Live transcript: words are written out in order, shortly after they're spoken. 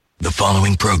The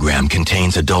following program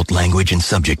contains adult language and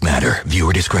subject matter.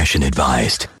 Viewer discretion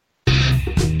advised.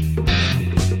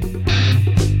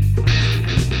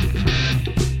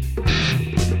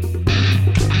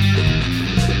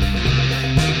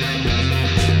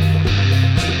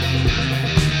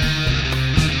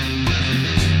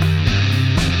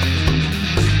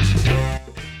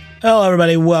 Hello,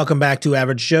 everybody. Welcome back to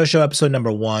Average Joe Show, episode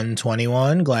number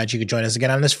 121. Glad you could join us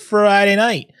again on this Friday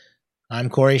night. I'm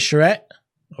Corey Charette.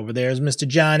 Over there is Mr.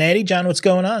 John Eddy. John, what's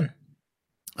going on?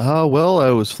 Well,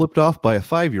 I was flipped off by a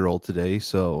 5-year-old today,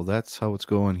 so that's how it's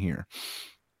going here.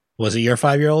 Was it your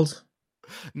 5-year-old?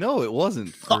 No, it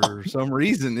wasn't. For some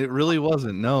reason, it really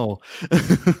wasn't. No.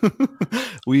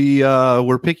 We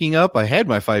were picking up, I had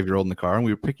my 5-year-old in the car, and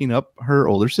we were picking up her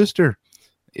older sister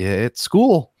at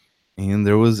school. And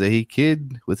there was a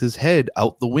kid with his head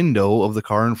out the window of the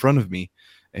car in front of me.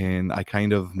 And I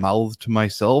kind of mouthed to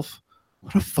myself,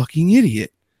 what a fucking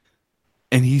idiot.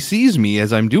 And he sees me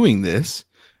as I'm doing this,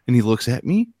 and he looks at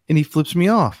me, and he flips me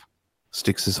off.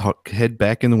 Sticks his head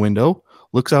back in the window,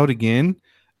 looks out again,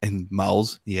 and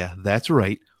mouths, yeah, that's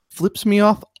right, flips me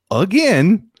off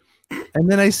again. And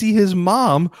then I see his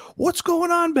mom, what's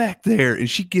going on back there? And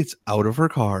she gets out of her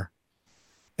car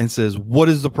and says, what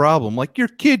is the problem? Like, your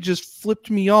kid just flipped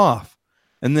me off.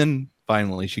 And then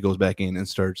finally she goes back in and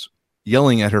starts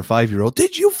yelling at her 5-year-old,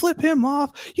 did you flip him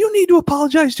off? You need to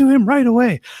apologize to him right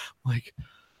away. Like,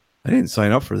 I didn't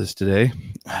sign up for this today.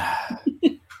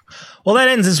 Well, that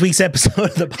ends this week's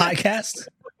episode of the podcast.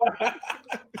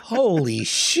 Holy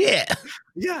shit.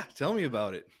 Yeah, tell me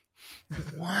about it.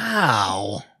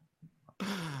 Wow.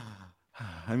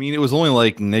 I mean, it was only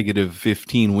like negative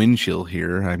 15 wind chill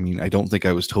here. I mean, I don't think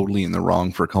I was totally in the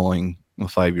wrong for calling a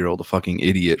 5-year-old a fucking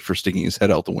idiot for sticking his head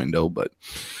out the window, but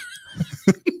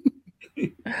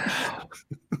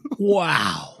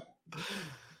wow.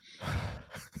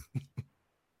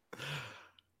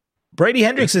 Brady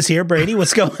Hendricks is here. Brady,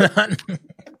 what's going on?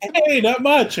 Hey, not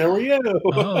much. How are you?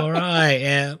 All right.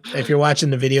 And if you're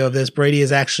watching the video of this, Brady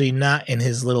is actually not in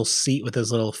his little seat with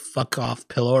his little fuck off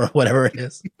pillow or whatever it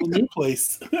is. New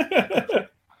place.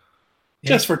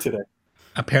 Just for today.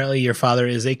 Apparently your father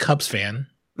is a Cubs fan.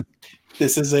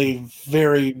 This is a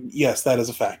very, yes, that is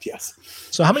a fact. Yes.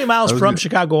 So how many miles from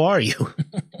Chicago are you?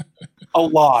 A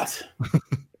lot.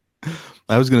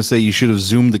 I was going to say you should have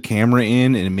zoomed the camera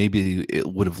in and maybe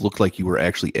it would have looked like you were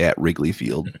actually at Wrigley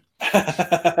Field.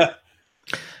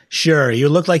 Sure, you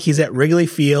look like he's at Wrigley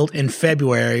Field in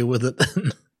February with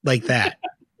it like that.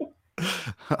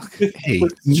 Hey.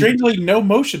 With strangely no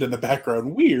motion in the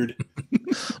background. Weird.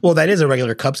 Well, that is a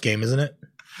regular Cubs game, isn't it?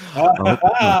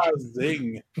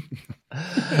 Zing.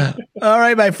 All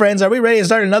right, my friends, are we ready to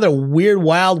start another weird,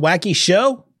 wild, wacky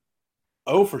show?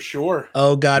 Oh, for sure.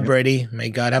 Oh God, Brady, may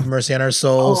God have mercy on our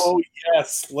souls. Oh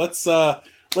yes, let's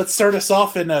start us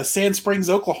off in Sand Springs,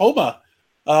 Oklahoma.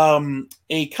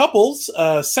 A couple's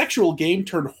sexual game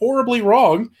turned horribly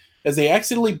wrong as they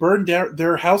accidentally burned down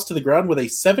their house to the ground with a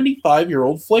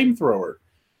 75-year-old flamethrower.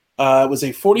 It was a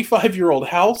 45-year-old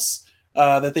house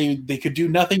that they could do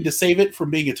nothing to save it from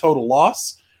being a total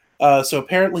loss. So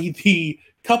apparently the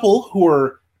couple, who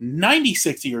are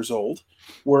 96 years old,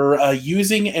 were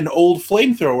using an old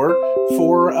flamethrower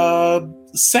for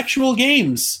sexual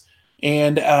games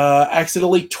and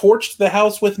accidentally torched the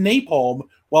house with napalm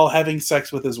while having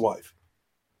sex with his wife.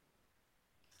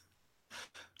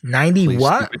 90 Play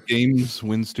what? Stupid games,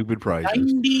 win stupid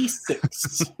prizes.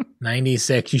 96.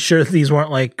 96. You sure these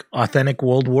weren't like authentic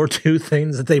World War II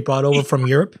things that they brought over from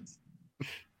Europe?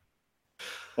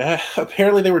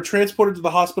 Apparently they were transported to the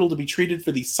hospital to be treated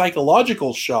for the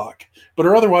psychological shock, but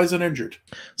are otherwise uninjured.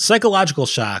 Psychological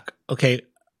shock. Okay.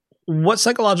 What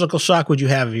psychological shock would you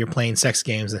have if you're playing sex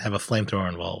games that have a flamethrower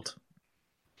involved?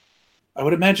 I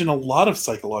would imagine a lot of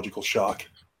psychological shock.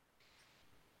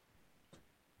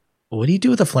 What do you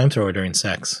do with a flamethrower during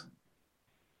sex?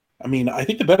 I mean, I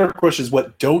think the better question is,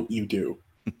 what don't you do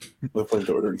with a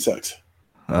flamethrower during sex?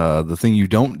 The thing you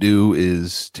don't do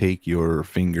is take your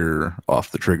finger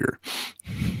off the trigger.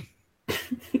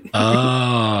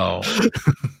 Oh.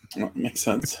 That makes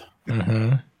sense.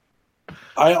 Mm-hmm.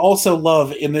 I also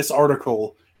love, in this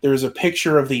article, there's a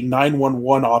picture of the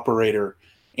 911 operator,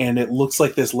 and it looks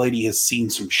like this lady has seen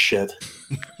some shit.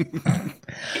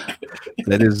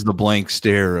 That is the blank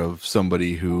stare of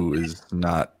somebody who is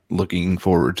not looking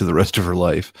forward to the rest of her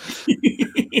life.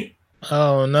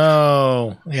 Oh,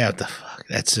 no. Yeah, what the fuck?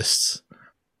 That's just...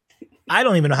 I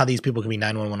don't even know how these people can be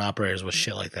 911 operators with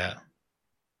shit like that.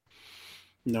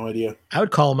 No idea. I would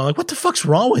call them. I'm like, what the fuck's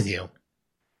wrong with you?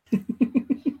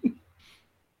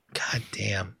 God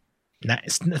damn.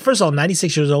 First of all,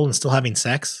 96 years old and still having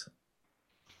sex?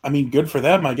 I mean, good for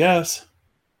them, I guess.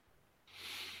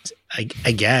 I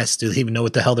guess. Do they even know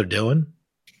what the hell they're doing?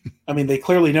 I mean, they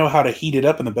clearly know how to heat it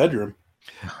up in the bedroom.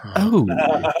 Oh,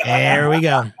 There we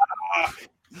go.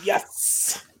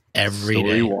 Yes. Every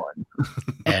story day. one.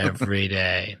 Every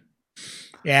day.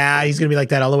 Yeah, he's gonna be like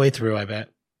that all the way through, I bet.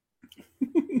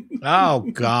 Oh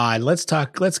God.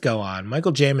 Let's go on.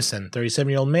 Michael Jameson,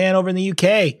 37-year-old man over in the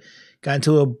UK, got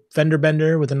into a fender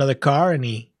bender with another car and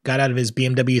he got out of his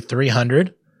BMW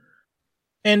 300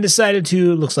 and decided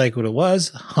to, looks like what it was,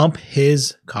 hump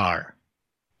his car.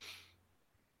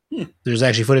 There's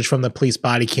actually footage from the police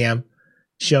body cam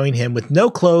showing him with no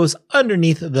clothes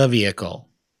underneath the vehicle.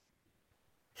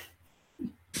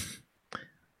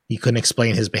 He couldn't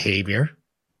explain his behavior,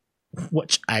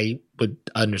 which I would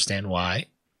understand why.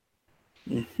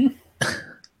 Mm-hmm.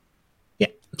 Yeah.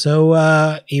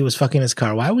 So he was fucking his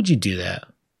car. Why would you do that?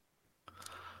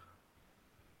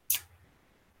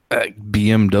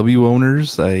 BMW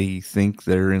owners, I think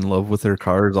they're in love with their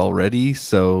cars already,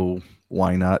 so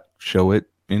why not show it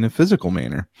in a physical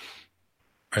manner?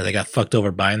 Or they got fucked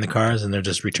over buying the cars and they're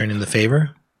just returning the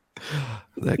favor?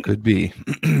 That could be.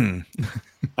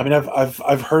 I mean,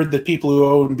 I've heard that people who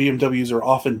own BMWs are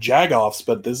often jagoffs,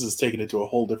 but this is taking it to a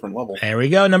whole different level. There we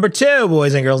go. Number 2,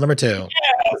 boys and girls. Number 2.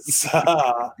 Yes.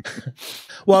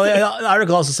 Well, the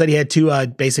article also said he had 2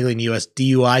 basically in the U.S.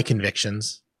 DUI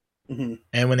convictions. Mm-hmm.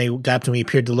 And when they got to him, he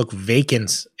appeared to look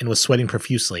vacant and was sweating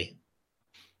profusely.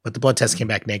 But the blood test came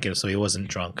back negative, so he wasn't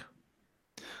drunk.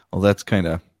 Well, that's kind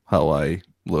of how I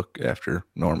look after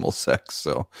normal sex.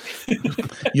 So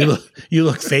You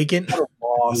look vacant,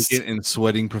 Lost. and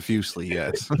sweating profusely.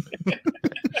 Yes.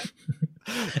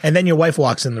 and then your wife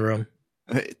walks in the room.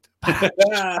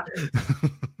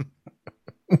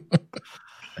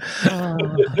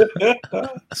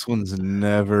 This one's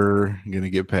never gonna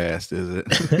get past, is it?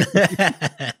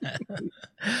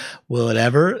 Will it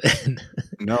ever?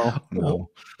 No.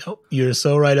 Nope, you're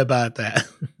so right about that.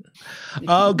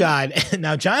 Oh God!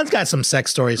 Now John's got some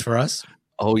sex stories for us.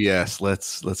 Oh yes,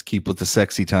 let's keep with the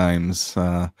sexy times.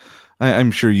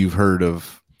 I'm sure you've heard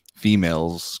of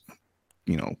females,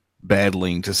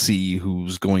 battling to see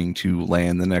who's going to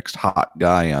land the next hot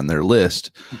guy on their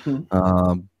list.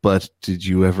 Mhm. But did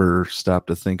you ever stop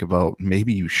to think about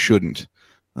maybe you shouldn't?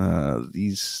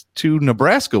 These 2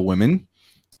 Nebraska women,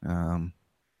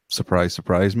 surprise,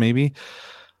 surprise, maybe,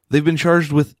 they've been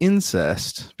charged with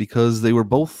incest because they were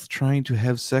both trying to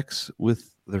have sex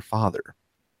with their father.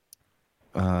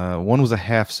 One was a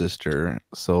half sister,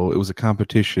 so it was a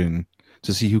competition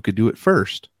to see who could do it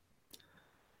first.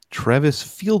 Travis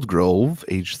Fieldgrove,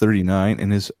 age 39,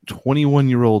 and his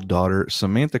 21-year-old daughter,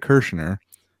 Samantha Kirshner,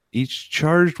 each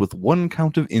charged with 1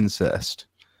 count of incest.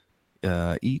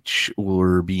 Each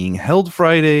were being held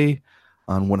Friday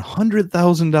on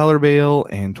 $100,000 bail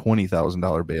and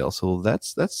 $20,000 bail. So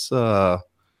that's a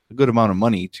good amount of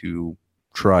money to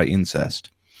try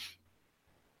incest.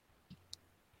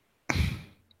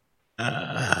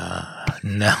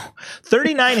 No,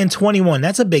 39 and 21.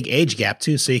 That's a big age gap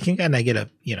too. So you can kind of get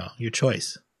your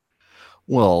choice.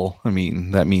 Well, I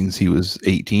mean, that means he was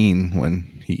 18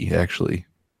 when he actually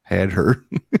had her.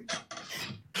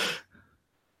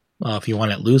 Well, if you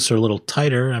want it loose or a little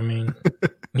tighter, I mean,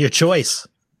 your choice.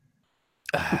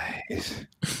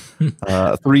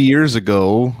 3 years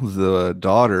ago, the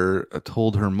daughter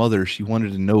told her mother she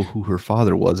wanted to know who her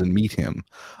father was and meet him.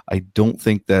 I don't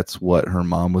think that's what her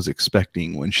mom was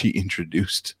expecting when she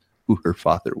introduced who her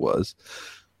father was.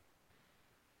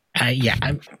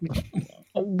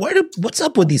 What's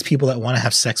up with these people that want to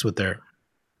have sex with their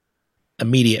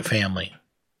immediate family?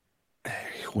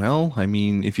 Well, I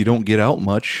mean, if you don't get out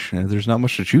much, there's not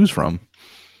much to choose from.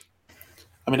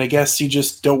 I mean, I guess you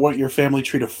just don't want your family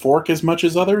tree to fork as much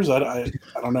as others. I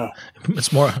don't know.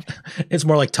 It's more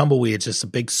like tumbleweed. It's just a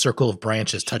big circle of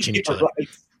branches touching each other. Right.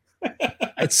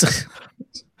 It's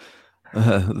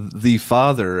the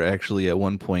father actually at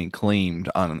one point claimed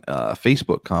on a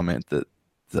Facebook comment that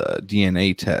the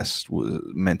DNA test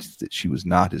meant that she was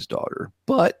not his daughter,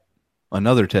 but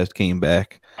another test came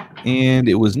back and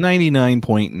it was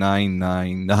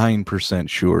 99.999%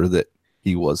 sure that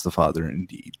he was the father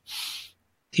indeed.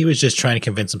 He was just trying to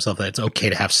convince himself that it's okay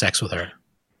to have sex with her.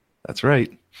 That's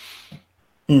right.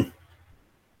 I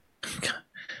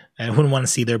wouldn't want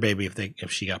to see their baby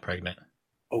if she got pregnant.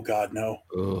 Oh God, no.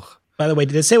 Ugh. By the way,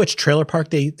 did it say which trailer park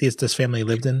this family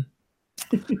lived in?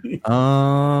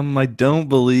 I don't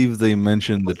believe they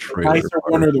mentioned the trailer. Nicer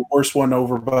one or the worst one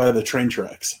over by the train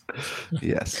tracks.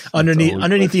 Yes.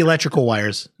 underneath the electrical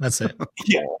wires. That's it.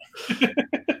 Yeah.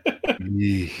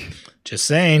 Yeah. Just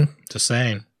saying.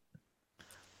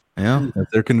 Yeah, if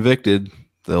they're convicted,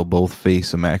 they'll both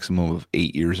face a maximum of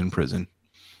 8 years in prison.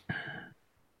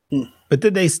 But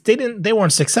they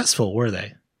weren't successful, were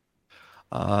they?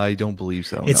 I don't believe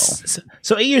so. No.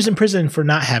 So 8 years in prison for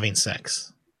not having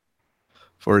sex.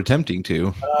 For attempting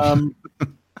to.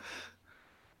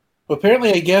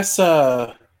 Apparently, I guess,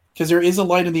 because there is a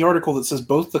line in the article that says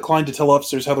both declined to tell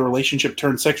officers how the relationship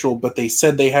turned sexual, but they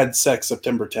said they had sex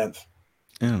September 10th.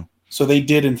 Oh. So they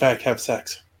did, in fact, have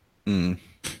sex.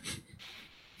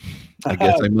 I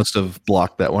guess I must have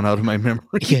blocked that one out of my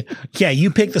memory. Yeah, you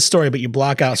pick the story, but you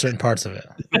block out certain parts of it.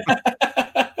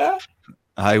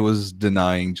 I was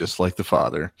denying just like the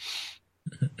father.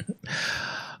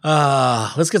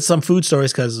 Let's get some food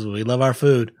stories because we love our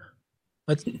food.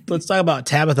 Let's talk about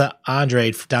Tabitha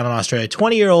Andrade down in Australia,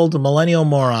 20-year-old millennial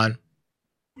moron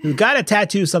who got a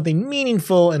tattoo, something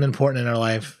meaningful and important in her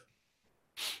life.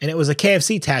 And it was a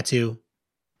KFC tattoo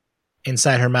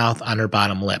inside her mouth on her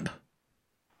bottom lip.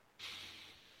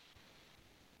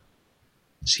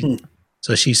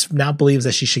 So she now believes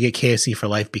that she should get KFC for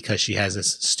life because she has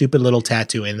this stupid little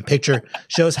tattoo. And the picture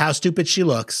shows how stupid she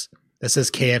looks that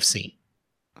says KFC.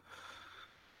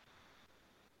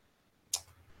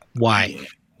 Why?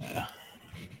 Yeah.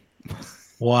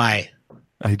 Why?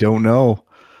 I don't know.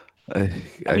 I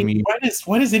mean,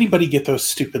 why does anybody get those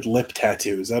stupid lip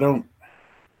tattoos? I don't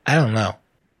know.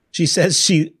 She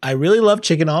says I really love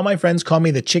chicken. All my friends call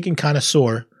me the chicken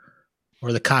connoisseur,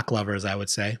 or the cock lover, as I would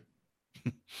say.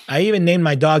 I even named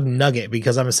my dog Nugget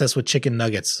because I'm obsessed with chicken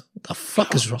nuggets. What the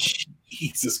fuck is wrong?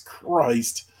 Jesus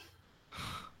Christ.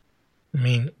 I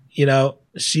mean,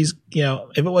 she's,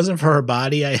 if it wasn't for her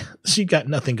body, she got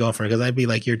nothing going for her because I'd be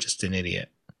like, you're just an idiot.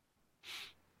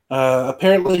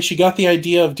 Apparently she got the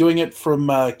idea of doing it from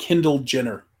Kendall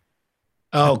Jenner.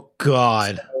 Oh,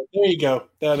 God. So there you go.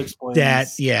 That explains that.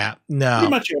 Yeah. No. Pretty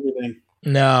much everything.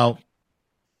 No.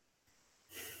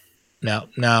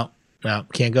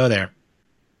 Can't go there.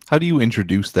 How do you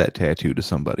introduce that tattoo to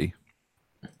somebody?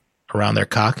 Around their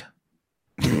cock?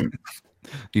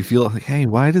 You feel like, hey,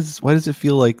 why does it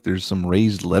feel like there's some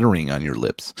raised lettering on your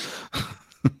lips?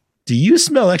 Do you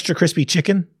smell extra crispy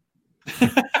chicken?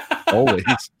 Always.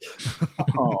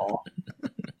 Oh.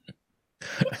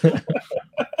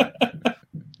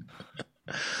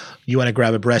 You want to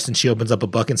grab a breast and she opens up a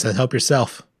book and says, help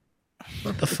yourself.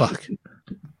 What the fuck?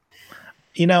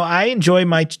 I enjoy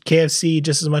my KFC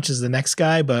just as much as the next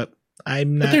guy, but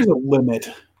I'm not. But there's a limit.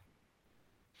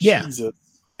 Yeah. Jesus.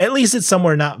 At least it's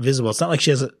somewhere not visible. It's not like she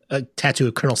has a tattoo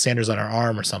of Colonel Sanders on her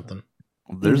arm or something.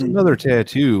 There's another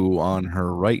tattoo on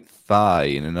her right thigh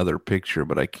in another picture,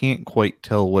 but I can't quite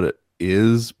tell what it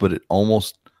is, but it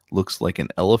almost looks like an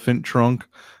elephant trunk,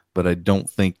 but I don't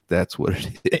think that's what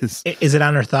it is. Is it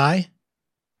on her thigh?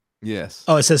 Yes.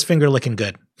 Oh, it says finger licking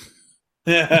good.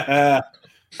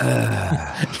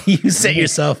 You set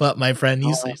yourself up, my friend.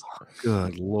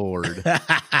 Good Lord.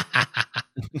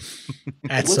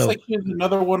 It looks like she has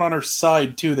another one on her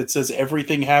side, too, that says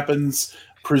everything happens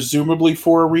presumably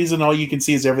for a reason. All you can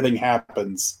see is everything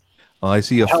happens. Well, I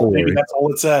see a 4. Maybe that's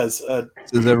all it says. It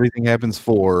says everything happens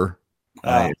for.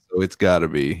 So it's got to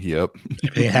be. Yep.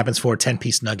 Everything happens for a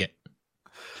 10-piece nugget.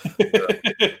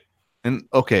 And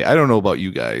okay, I don't know about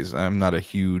you guys. I'm not a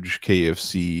huge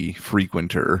KFC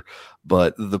frequenter,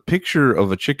 but the picture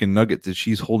of a chicken nugget that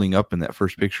she's holding up in that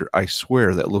first picture, I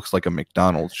swear that looks like a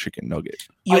McDonald's chicken nugget.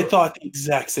 I thought the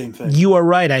exact same thing. You are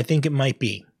right. I think it might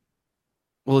be.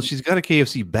 Well, she's got a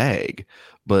KFC bag,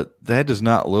 but that does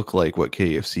not look like what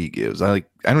KFC gives. I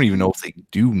don't even know if they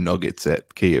do nuggets at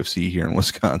KFC here in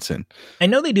Wisconsin. I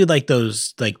know they do like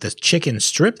those, like the chicken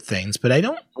strip things, but I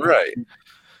don't. Right.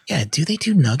 Yeah. Do they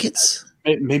do nuggets?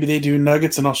 Maybe they do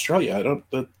nuggets in Australia. I don't.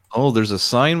 But... Oh, there's a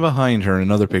sign behind her in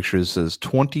another picture that says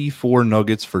 24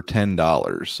 nuggets for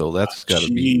 $10. So that's got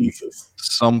to be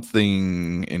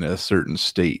something in a certain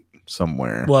state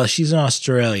somewhere. Well, she's in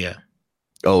Australia.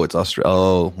 Oh, it's Australia.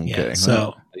 Oh, okay. Yeah,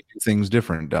 so they do things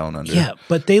different down under. Yeah,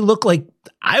 but they look like.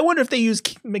 I wonder if they use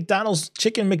McDonald's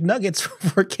chicken McNuggets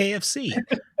for KFC.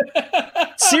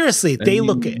 Seriously, they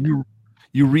look it.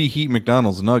 You reheat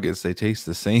McDonald's nuggets, they taste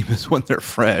the same as when they're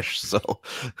fresh. So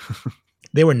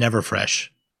they were never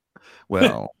fresh.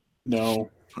 Well,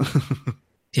 no.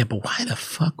 Yeah, but why the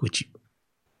fuck would you?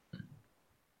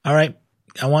 All right,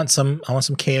 I want some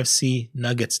KFC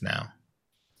nuggets now.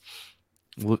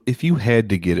 Well, if you had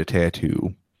to get a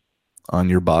tattoo on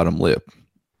your bottom lip,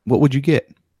 what would you get?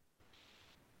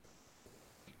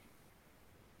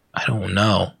 I don't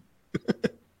know.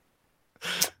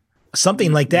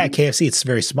 Something like that, KFC, it's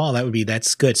very small.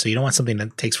 That's good. So you don't want something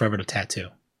that takes forever to tattoo.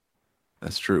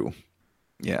 That's true.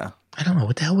 Yeah. I don't know.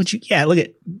 What the hell would you? Yeah, look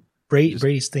at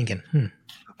Brady's thinking. I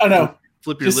don't know.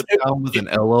 Flip your lip down with an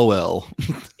LOL.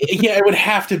 Yeah, it would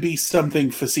have to be something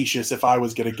facetious if I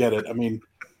was going to get it. I mean,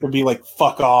 it would be like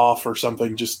 "fuck off" or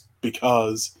something, just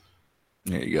because.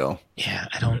 There you go. Yeah,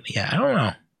 I don't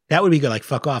know. That would be good, like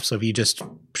fuck off. So if you just,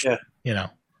 you know.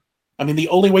 I mean, the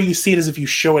only way you see it is if you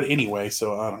show it anyway.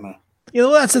 So I don't know. You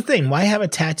know, that's the thing. Why have a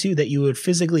tattoo that you would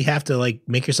physically have to like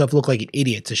make yourself look like an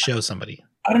idiot to show somebody?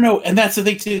 I don't know, and that's the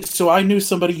thing too. So I knew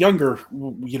somebody younger,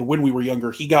 when we were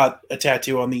younger, he got a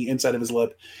tattoo on the inside of his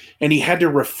lip, and he had to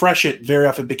refresh it very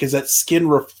often because that skin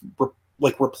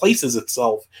replaces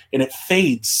itself and it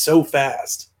fades so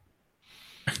fast.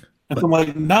 And I'm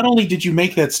like, not only did you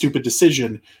make that stupid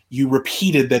decision, you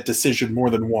repeated that decision more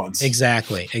than once.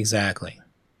 Exactly.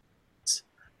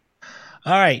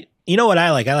 All right, you know what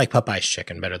I like? I like Popeye's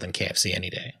chicken better than KFC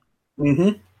any day.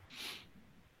 Mm-hmm.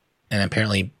 And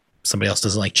apparently, somebody else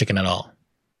doesn't like chicken at all.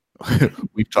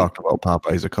 We've talked about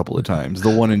Popeyes a couple of times. The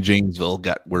one in Janesville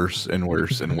got worse and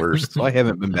worse and worse. So I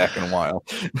haven't been back in a while.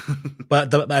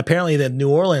 But apparently the New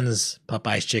Orleans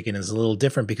Popeyes chicken is a little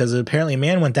different because apparently a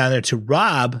man went down there to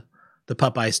rob the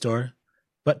Popeye store,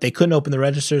 but they couldn't open the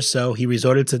registers, so he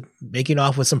resorted to making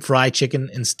off with some fried chicken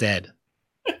instead.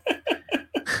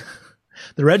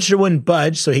 The register wouldn't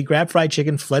budge, so he grabbed fried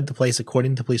chicken, fled the place,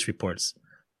 according to police reports.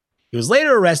 He was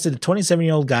later arrested, a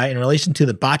 27-year-old guy, in relation to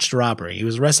the botched robbery. He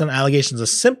was arrested on allegations of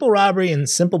simple robbery and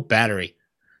simple battery.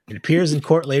 It appears in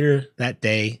court later that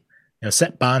day and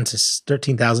set bond to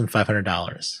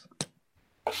 $13,500.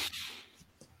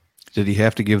 Did he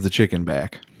have to give the chicken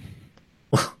back?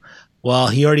 Well,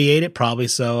 he already ate it probably,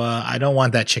 so I don't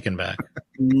want that chicken back.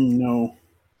 No.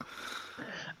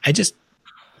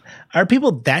 Are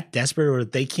people that desperate where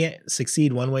they can't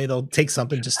succeed one way, they'll take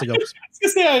something just to go? I was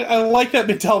gonna say, I like that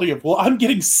mentality of, well, I'm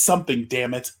getting something,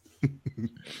 damn it.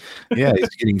 Yeah, he's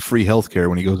getting free health care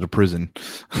when he goes to prison.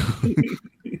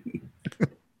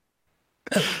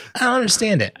 I don't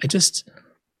understand it.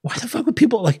 Why the fuck would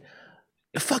people like,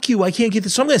 fuck you, I can't get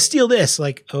this, so I'm going to steal this.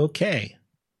 Like, okay.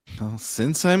 Well,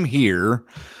 since I'm here.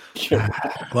 Well,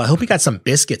 I hope he got some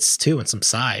biscuits too and some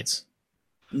sides.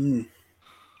 Mm.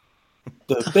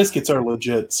 The biscuits are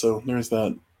legit, so there's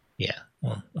that. Yeah.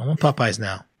 Well, I want Popeyes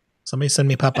now. Somebody send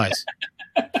me Popeyes.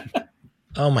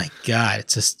 Oh my God.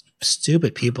 It's just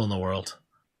stupid people in the world.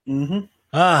 Mm-hmm.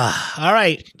 All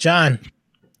right, John.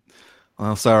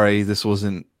 Well, sorry, this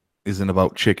isn't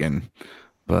about chicken,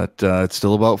 but it's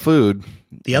still about food.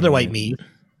 The other white meat.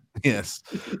 Yes.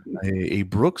 A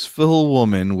Brooksville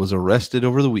woman was arrested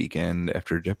over the weekend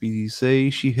after deputies say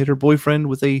she hit her boyfriend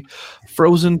with a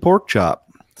frozen pork chop.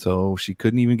 So she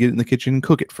couldn't even get in the kitchen and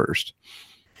cook it first.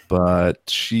 But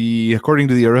she, according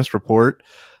to the arrest report,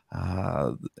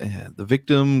 the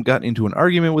victim got into an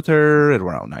argument with her at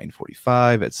around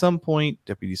 9:45. At some point,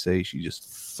 deputies say she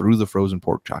just threw the frozen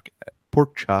pork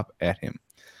chop at him.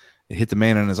 It hit the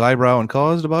man on his eyebrow and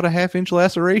caused about a half-inch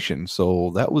laceration.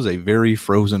 So that was a very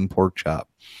frozen pork chop.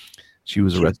 She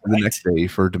was arrested the next day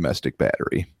for domestic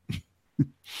battery.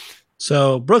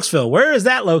 So Brooksville, where is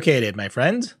that located, my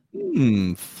friend?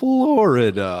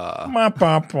 Florida.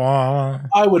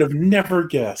 I would have never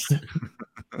guessed.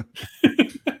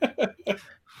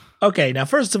 Okay, now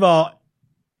first of all,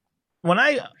 when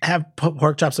I have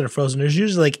pork chops that are frozen, there's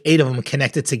usually like 8 of them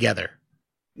connected together.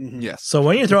 Mm-hmm. Yes. So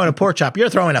when you're throwing a pork chop, you're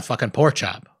throwing a fucking pork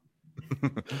chop.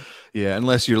 Yeah,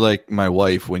 unless you're like my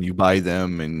wife, when you buy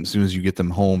them and as soon as you get them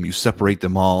home, you separate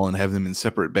them all and have them in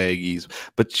separate baggies.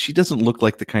 But she doesn't look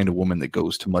like the kind of woman that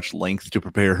goes to much length to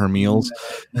prepare her meals.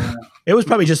 It was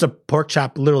probably just a pork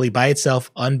chop literally by itself,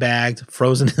 unbagged,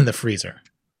 frozen in the freezer.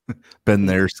 Been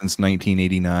there since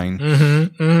 1989.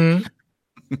 Mm-hmm,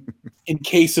 mm-hmm. In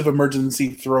case of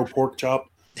emergency, throw pork chop.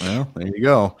 Well, there you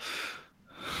go.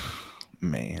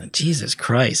 Man. Jesus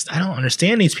Christ. I don't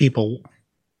understand these people.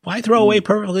 Why throw away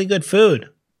perfectly good food?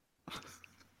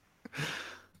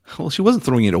 Well, she wasn't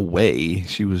throwing it away.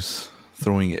 She was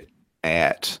throwing it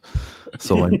at.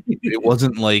 So it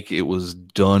wasn't like it was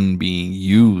done being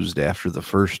used after the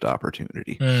first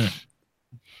opportunity.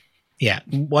 Yeah,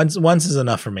 once is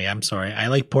enough for me. I'm sorry. I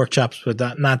like pork chops,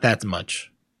 but not that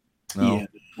much. No.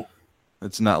 Yeah.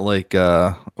 It's not like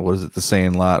what is it, the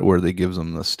saying lot where they gives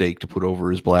him the steak to put over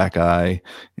his black eye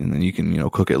and then you can,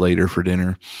 cook it later for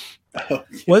dinner.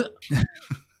 What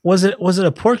was it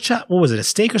a pork chop? What was it? A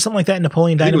steak or something like that in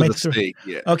Napoleon Dynamite? It was a steak,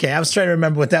 yeah. Okay, I was trying to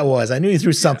remember what that was. I knew you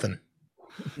threw something.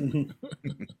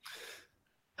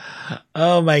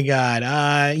 Oh my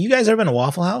God. You guys ever been to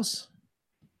Waffle House?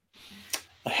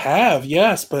 I have,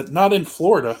 yes, but not in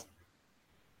Florida.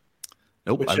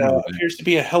 Nope. Which appears to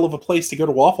be a hell of a place to go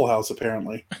to Waffle House,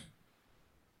 apparently.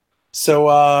 So,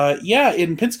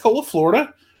 in Pensacola,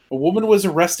 Florida, A woman was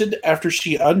arrested after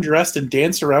she undressed and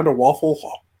danced around a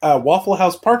Waffle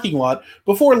House parking lot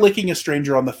before licking a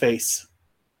stranger on the face.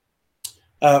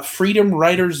 Freedom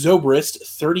Rider Zobrist,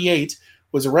 38,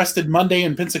 was arrested Monday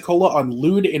in Pensacola on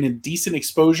lewd and indecent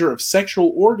exposure of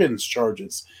sexual organs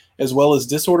charges, as well as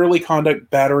disorderly conduct,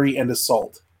 battery, and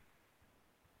assault.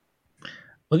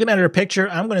 Looking at her picture,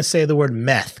 I'm going to say the word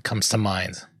meth comes to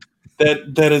mind.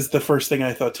 That is the first thing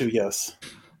I thought too, yes.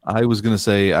 I was going to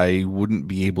say I wouldn't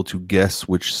be able to guess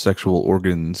which sexual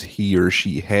organs he or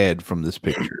she had from this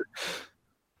picture.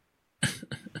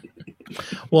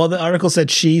 Well, the article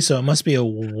said she, so it must be a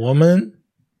woman.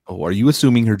 Oh, are you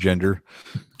assuming her gender?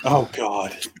 Oh,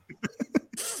 God.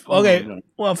 Okay, No.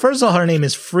 well, first of all, her name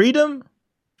is Freedom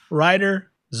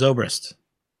Rider Zobrist.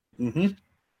 Mm-hmm.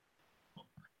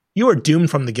 You are doomed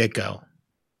from the get-go.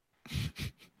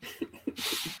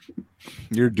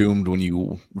 You're doomed when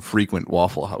you frequent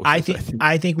Waffle House. I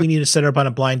think we need to set her up on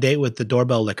a blind date with the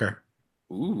doorbell licker.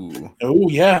 Ooh. Oh,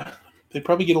 yeah. They'd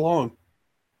probably get along.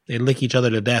 They lick each other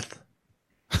to death.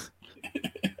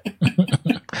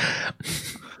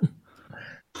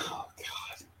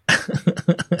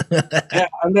 Yeah,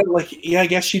 I'm not I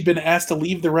guess she'd been asked to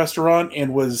leave the restaurant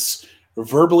and was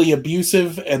verbally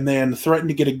abusive and then threatened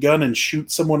to get a gun and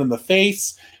shoot someone in the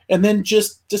face and then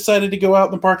just decided to go out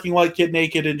in the parking lot, get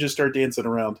naked, and just start dancing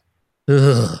around.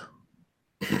 Ugh.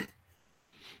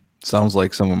 Sounds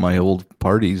like some of my old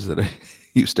parties that I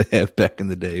used to have back in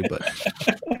the day, but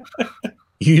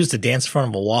You used to dance in front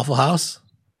of a Waffle House?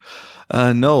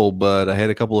 no, but I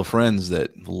had a couple of friends that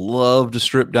loved to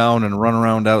strip down and run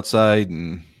around outside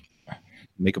and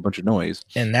make a bunch of noise.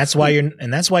 And that's why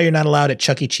you're not allowed at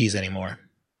Chuck E. Cheese anymore.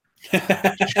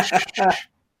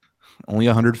 Only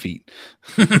 100 feet.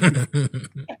 I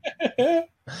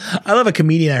love a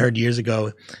comedian I heard years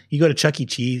ago. You go to Chuck E.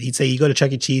 Cheese. He'd say you go to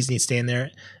Chuck E. Cheese and he'd stand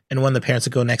there, and one of the parents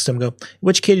would go next to him and go,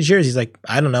 "Which kid is yours?" He's like,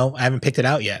 "I don't know. I haven't picked it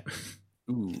out yet."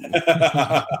 Ooh.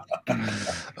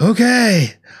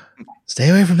 Okay, stay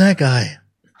away from that guy.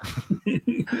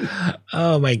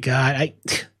 Oh my God.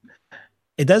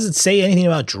 It doesn't say anything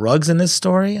about drugs in this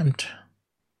story.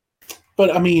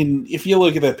 But, I mean, if you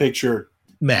look at that picture,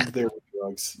 Meth. there were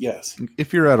drugs, yes.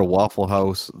 If you're at a Waffle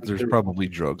House, there's probably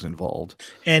drugs involved.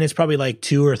 And it's probably like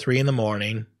 2 or 3 in the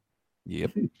morning.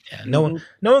 Yep. Yeah, no one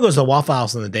goes to Waffle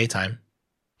House in the daytime.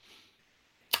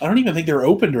 I don't even think they're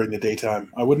open during the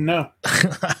daytime. I wouldn't know.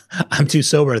 I'm too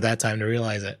sober at that time to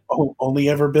realize it. Oh, only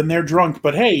ever been there drunk.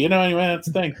 But hey, anyway, that's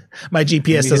the thing. My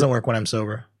GPS doesn't work when I'm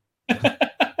sober.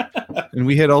 And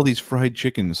we had all these fried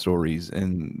chicken stories,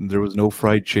 and there was no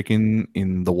fried chicken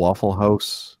in the Waffle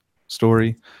House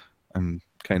story. I'm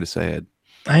kind of sad.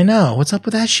 I know. What's up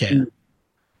with that shit?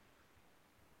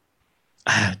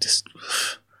 I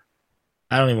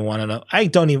don't even want to know.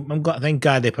 Thank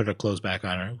God they put her clothes back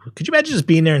on her. Could you imagine just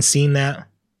being there and seeing that?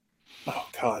 Oh,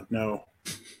 God, no.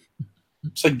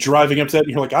 It's like driving up to that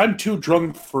and you're like, I'm too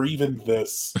drunk for even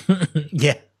this.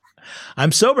 Yeah.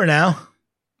 I'm sober now.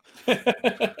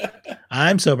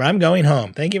 I'm sober. I'm going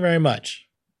home. Thank you very much.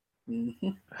 Mm-hmm.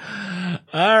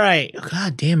 All right.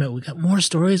 God damn it. We got more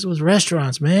stories with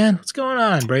restaurants, man. What's going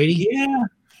on, Brady? Yeah.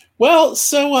 Well,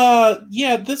 so,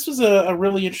 this was a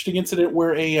really interesting incident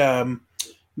where a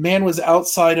man was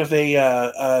outside of a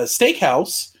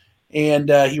steakhouse and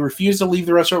he refused to leave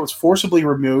the restaurant, was forcibly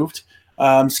removed.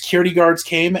 Security guards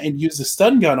came and used a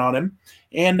stun gun on him,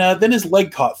 and then his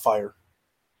leg caught fire.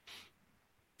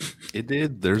 It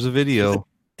did. There's a video.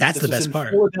 That's This the was best in part.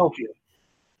 Philadelphia.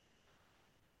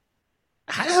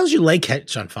 How the hell does your leg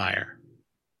catch on fire?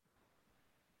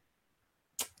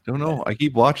 Don't know. I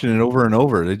keep watching it over and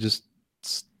over. They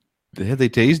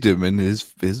tased him, and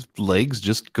his legs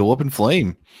just go up in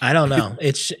flame. I don't know.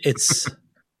 It's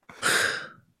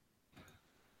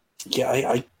Yeah,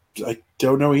 I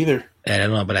don't know either. I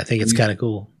don't know, but I think it's kind of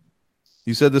cool.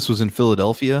 You said this was in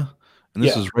Philadelphia, and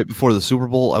this Yeah. was right before the Super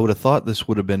Bowl. I would have thought this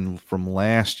would have been from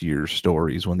last year's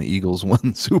stories when the Eagles won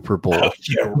the Super Bowl. Oh,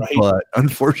 yeah, right. But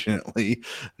unfortunately,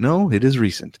 no, it is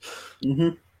recent.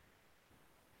 Mm-hmm.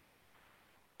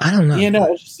 I don't know. Yeah,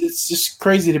 no, it's just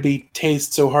crazy to be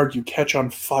tased so hard you catch on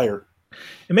fire.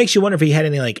 It makes you wonder if he had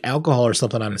any like alcohol or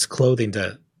something on his clothing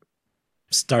to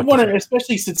start. I wonder,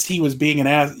 especially since he was being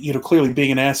clearly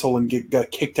being an asshole and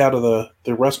got kicked out of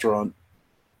the restaurant.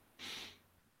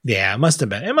 Yeah, it must have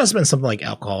been. It must have been something like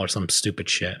alcohol or some stupid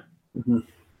shit. Mm-hmm.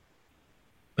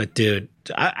 But dude,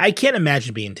 I can't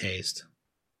imagine being tased.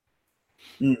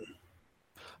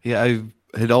 Yeah, I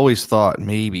had always thought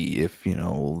maybe if,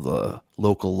 the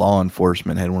local law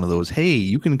enforcement had one of those, hey,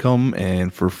 you can come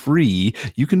and for free,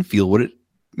 you can feel what it,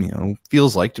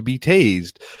 feels like to be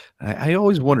tased. I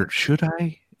always wondered, should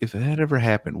I? if that ever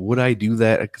happened, would I do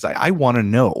that? Because I want to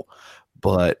know,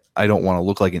 but I don't want to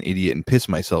look like an idiot and piss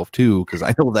myself too, because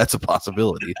I know that's a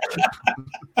possibility.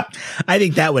 I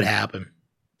think that would happen.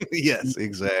 Yes,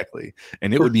 exactly.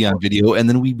 And it would be on video, and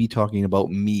then we'd be talking about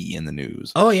me in the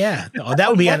news. Oh yeah, that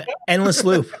would be an endless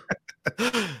loop.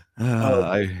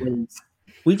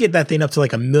 We get that thing up to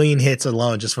like 1 million hits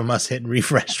alone just from us hitting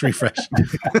refresh.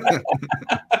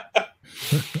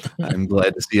 I'm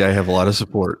glad to see I have a lot of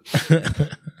support.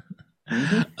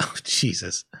 Oh,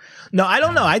 Jesus. No, I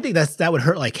don't know. I think that would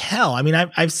hurt like hell. I mean,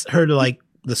 I've heard of like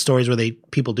the stories where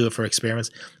people do it for experiments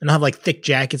and they'll have like thick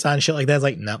jackets on and shit like that. It's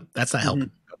like, no, that's not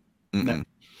helping. No.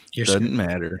 Doesn't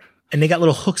matter. And they got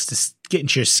little hooks to get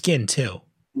into your skin too.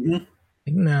 Mm-hmm.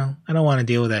 Like, no, I don't want to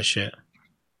deal with that shit.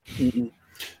 Mm-hmm.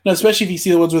 No, especially if you see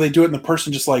the ones where they do it and the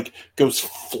person just like goes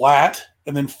flat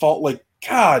and then fall. Like,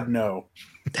 God, no.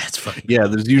 That's funny. Yeah,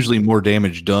 there's usually more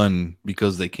damage done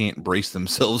because they can't brace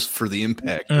themselves for the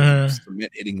impact of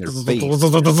cement hitting their face.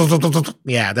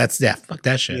 Yeah, fuck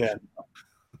that shit. Yeah.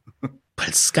 But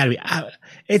it's gotta be fun.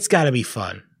 It's gotta be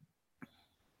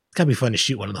fun to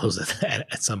shoot one of those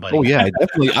at somebody. Oh yeah,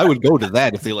 I would go to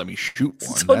that if they let me shoot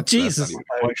one. So Jesus.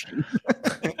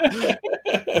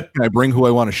 Can I bring who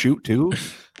I want to shoot too?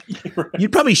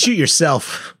 You'd probably shoot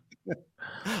yourself.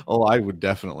 Oh, I would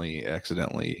definitely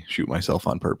accidentally shoot myself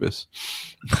on purpose.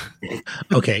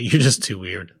 Okay, you're just too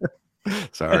weird.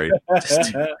 Sorry.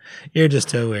 You're just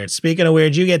too weird. Speaking of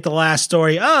weird, you get the last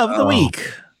story of the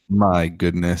week. My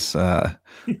goodness.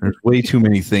 There's way too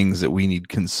many things that we need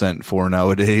consent for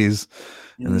nowadays.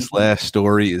 And this last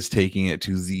story is taking it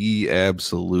to the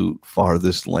absolute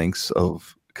farthest lengths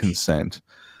of consent.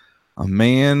 A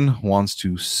man wants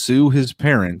to sue his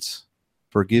parents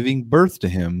for giving birth to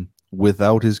him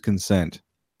without his consent.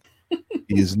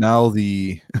 He is now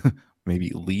the maybe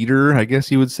leader, I guess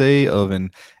you would say, of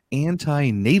an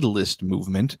anti-natalist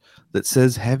movement that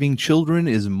says having children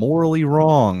is morally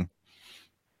wrong.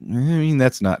 I mean,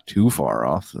 that's not too far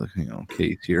off the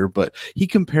case here, but he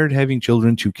compared having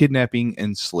children to kidnapping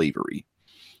and slavery.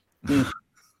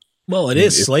 Well, it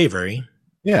is slavery.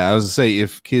 Yeah, I was to say,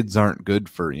 if kids aren't good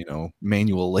for,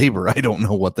 manual labor, I don't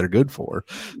know what they're good for.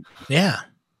 Yeah.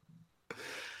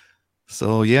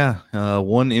 So,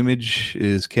 one image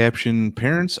is captioned,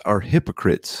 "Parents are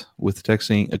hypocrites," with the text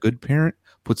saying, "A good parent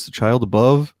puts the child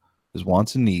above his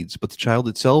wants and needs, but the child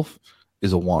itself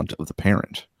is a want of the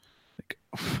parent." Like,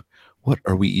 what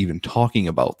are we even talking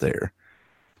about there?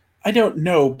 I don't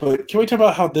know, but can we talk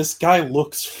about how this guy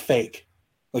looks fake?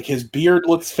 Like, his beard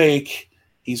looks fake.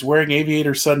 He's wearing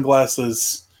aviator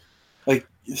sunglasses. Like,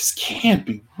 this can't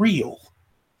be real.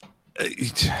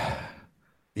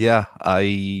 Yeah,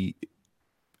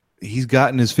 he's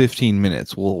gotten his 15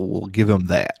 minutes. We'll give him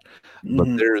that.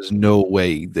 But there is no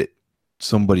way that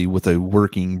somebody with a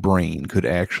working brain could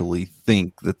actually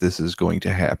think that this is going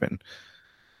to happen.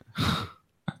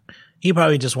 He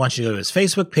probably just wants you to go to his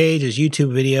Facebook page, his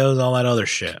YouTube videos, all that other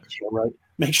shit. Yeah, right.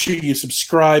 Make sure you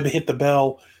subscribe, hit the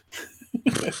bell.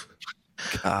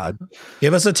 God.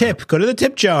 Give us a tip. Go to the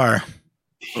tip jar.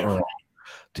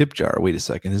 Tip jar. Wait a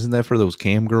second. Isn't that for those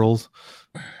cam girls?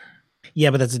 Yeah,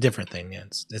 but that's a different thing.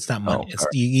 It's not money.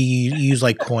 You use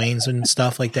like coins and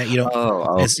stuff like that. You don't.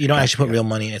 You don't actually put real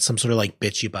money in. It's some sort of like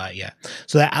bitch you buy. Yeah.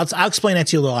 So I'll explain that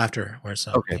to you a little afterwards.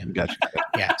 So, okay, yeah. Gotcha.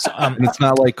 Yeah. So and it's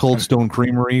not like Cold Stone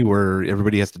Creamery where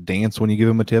everybody has to dance when you give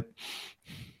them a tip.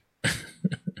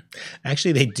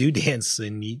 Actually, they do dance,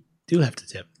 and you do have to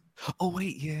tip. Oh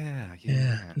wait, yeah.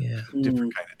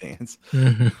 Different kind of dance.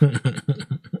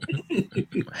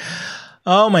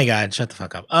 Oh my God! Shut the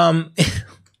fuck up.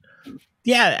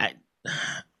 Yeah,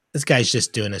 this guy's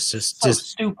just doing this. Just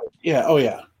stupid. Yeah. Oh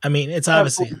yeah. I mean, it's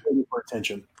obviously for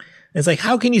attention. It's like,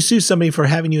 how can you sue somebody for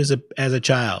having you as a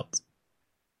child?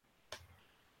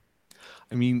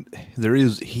 I mean,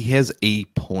 he has a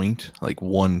point, like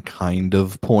one kind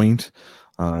of point.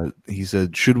 He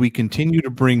said, "Should we continue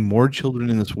to bring more children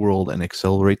in this world and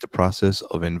accelerate the process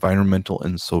of environmental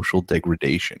and social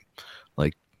degradation?"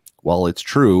 Like, while it's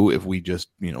true, if we just,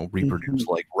 reproduce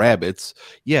like rabbits,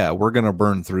 yeah, we're going to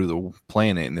burn through the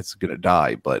planet and it's going to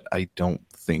die. But I don't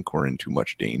think we're in too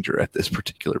much danger at this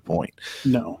particular point.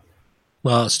 No.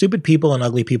 Well, stupid people and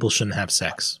ugly people shouldn't have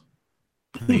sex.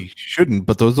 They shouldn't,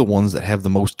 but those are the ones that have the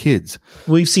most kids.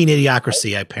 We've seen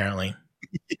Idiocracy, apparently.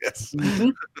 Yes.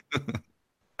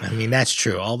 I mean, that's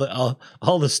true. All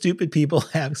the stupid people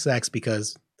have sex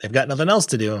because they've got nothing else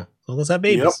to do. So let's have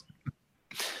babies. Yep.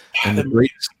 And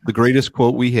the greatest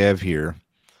quote we have here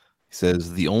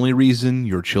says, "The only reason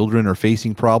your children are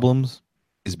facing problems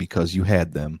is because you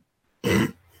had them."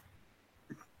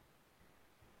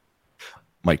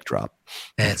 Mic drop.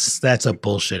 That's a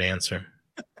bullshit answer.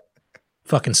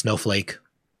 Fucking snowflake.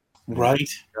 Right?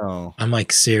 Oh, I'm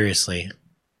like, seriously.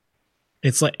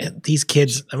 It's like these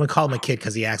kids, I'm gonna call him a kid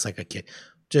because he acts like a kid.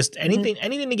 Just anything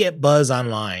to get buzz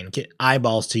online, get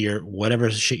eyeballs to your whatever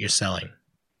shit you're selling.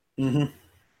 Mm-hmm.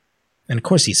 And of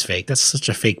course he's fake. That's such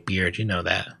a fake beard. You know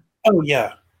that. Oh,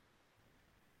 yeah.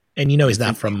 And you know he's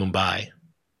not from Mumbai.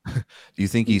 do you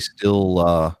think he's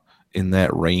still in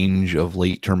that range of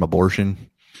late term abortion?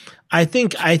 I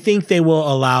think they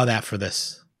will allow that for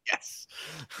this. Yes.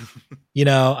 You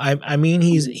know, I mean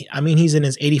he's in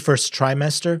his 81st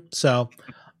trimester, so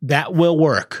that will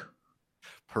work.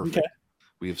 Perfect. Okay.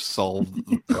 We have solved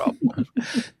the problem.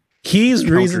 He's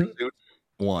the reason Countersuit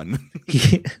one.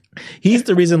 he's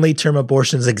the reason late term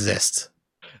abortions exist.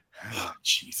 Oh,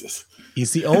 Jesus.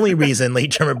 He's the only reason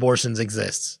late term abortions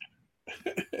exists.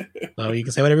 So you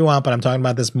can say whatever you want, but I'm talking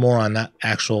about this moron, not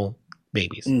actual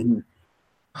babies. Mm-hmm.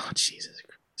 Oh, Jesus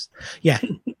Christ. Yeah.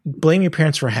 Blame your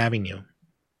parents for having you.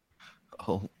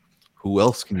 Oh, who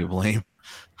else can you blame?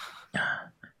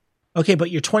 Okay, but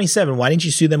you're 27. Why didn't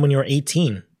you sue them when you were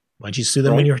 18? Why'd you sue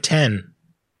them when you were 10?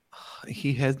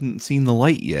 He hasn't seen the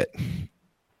light yet. Well,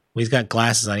 he's got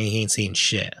glasses on. He ain't seeing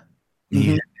shit. He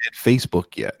hasn't had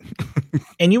Facebook yet.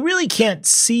 And you really can't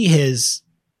see his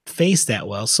face that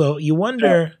well. So you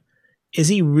wonder, is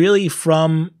he really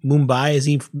from Mumbai? Is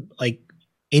he like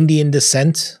Indian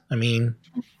descent? I mean,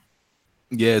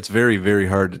 Yeah, it's very, very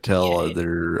hard to tell.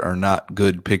 There are not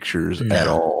good pictures at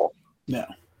all. No.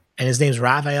 and his name's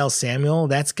Raphael Samuel.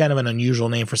 That's kind of an unusual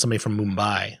name for somebody from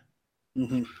Mumbai.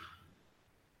 Mm-hmm.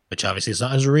 Which obviously is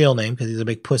not his real name because he's a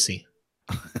big pussy.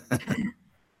 At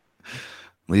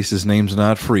least his name's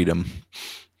not Freedom.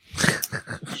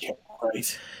 Yeah,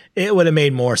 right. It would have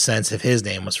made more sense if his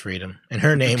name was Freedom and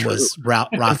her name was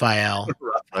Raphael.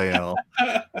 Raphael.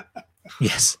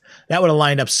 Yes, that would have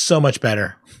lined up so much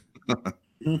better.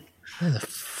 The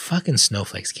fucking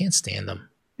snowflakes, can't stand them.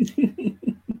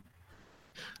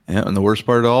 Yeah, and the worst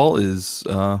part of all is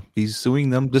he's suing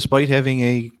them despite having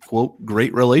a, quote,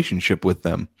 great relationship with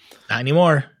them. Not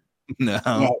anymore. No,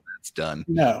 that's done.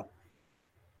 No.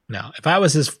 No, if I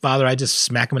was his father, I'd just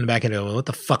smack him in the back of the head. What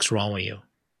the fuck's wrong with you?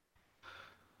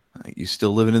 You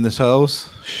still living in this house?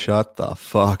 Shut the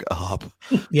fuck up.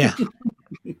 Yeah.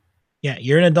 Yeah,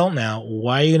 you're an adult now.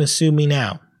 Why are you going to sue me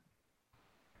now?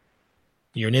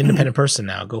 You're an independent person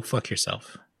now. Go fuck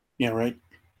yourself. Yeah, right.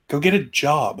 Go get a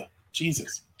job.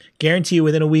 Jesus. Guarantee you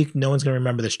within a week, no one's going to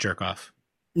remember this jerk off.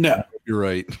 No. You're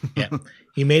right. Yeah.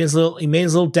 He made his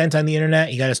little dent on the internet.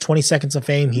 He got his 20 seconds of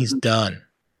fame. He's done.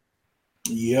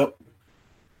 Yep.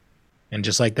 And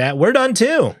just like that, we're done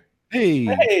too. Hey.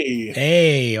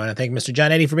 Hey, I want to thank Mr.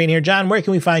 John Eddie for being here. John, where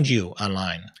can we find you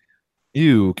online?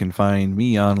 You can find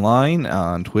me online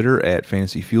on Twitter at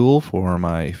Fantasy Fuel for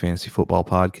my fantasy football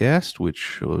podcast,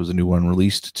 which was a new one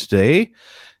released today.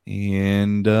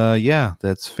 And yeah,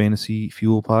 that's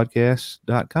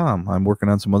fantasyfuelpodcast.com. I'm working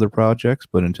on some other projects,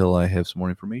 but until I have some more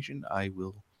information, I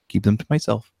will keep them to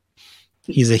myself.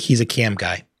 He's a cam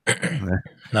guy.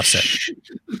 Enough said.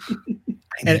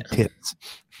 I need tips.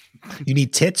 You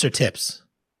need tits or tips?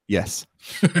 Yes.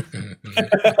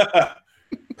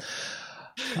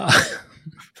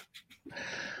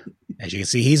 As you can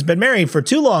see, he's been married for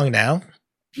too long now.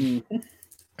 Mm-hmm.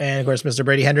 And of course, Mr.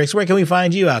 Brady Hendricks, where can we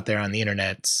find you out there on the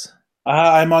internet?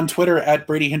 I'm on Twitter at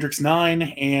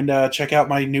BradyHendricks9 and check out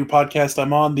my new podcast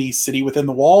I'm on, The City Within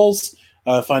the Walls.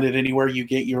 Find it anywhere you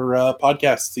get your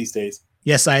podcasts these days.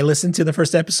 Yes, I listened to the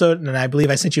first episode, and I believe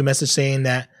I sent you a message saying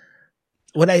that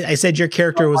what I said your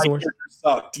character was the worst.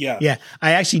 Sucked, yeah. Yeah,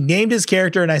 I actually named his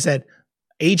character, and I said,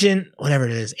 Agent, whatever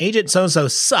it is, Agent so-and-so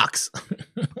sucks.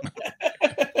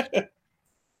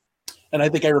 And I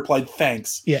think I replied,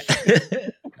 thanks. Yeah.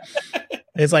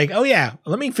 It's like, oh yeah,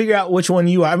 let me figure out which one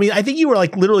you are. I mean, I think you were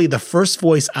like literally the first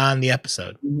voice on the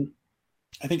episode. Mm-hmm.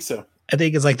 I think so. I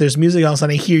think it's like there's music, all of a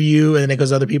sudden I hear you, and then it goes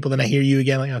to other people, then I hear you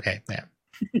again. Like, okay, yeah.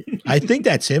 I think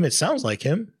that's him. It sounds like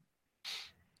him.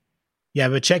 Yeah,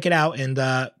 but check it out and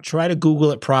try to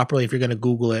Google it properly if you're going to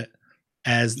Google it.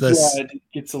 As the it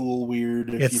gets a little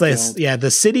weird. It's this, yeah,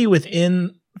 the City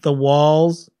Within the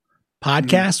Walls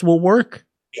podcast will work.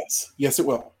 Yes, it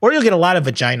will. Or you'll get a lot of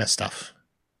vagina stuff.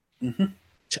 Mm-hmm.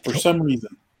 For some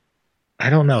reason. I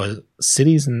don't know.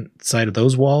 Cities inside of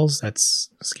those walls, that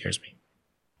scares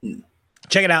me.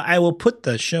 Check it out. I will put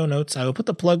the show notes. I will put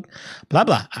the plug, blah,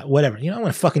 blah, whatever. You know, I'm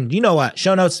going to fucking, you know what?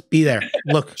 Show notes, be there.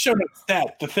 Look. Show notes,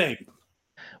 the thing.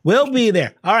 We'll be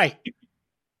there. All right.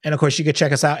 And of course, you can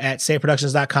check us out at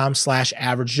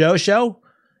saveproductions.com/average Joe show.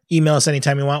 Email us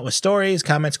anytime you want with stories,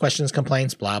 comments, questions,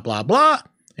 complaints, blah, blah, blah.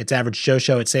 It's Average Joe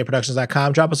Show at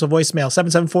sayitproductions.com. Drop us a voicemail,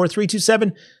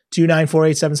 774-327-2948,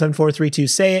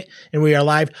 774-32-SAY-IT. And we are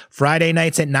live Friday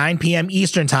nights at 9 p.m.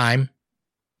 Eastern Time.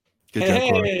 Good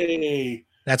job, Corey. Hey.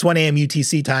 That's 1 a.m.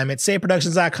 UTC time at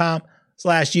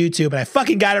sayitproductions.com/YouTube. And I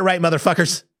fucking got it right,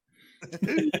 motherfuckers.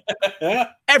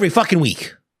 Every fucking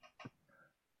week. I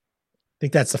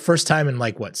think that's the first time in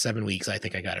 7 weeks I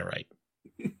think I got it right.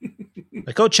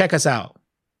 But go check us out.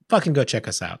 Fucking go check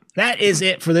us out. That is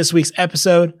it for this week's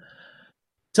episode.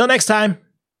 Till next time,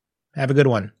 have a good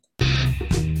one.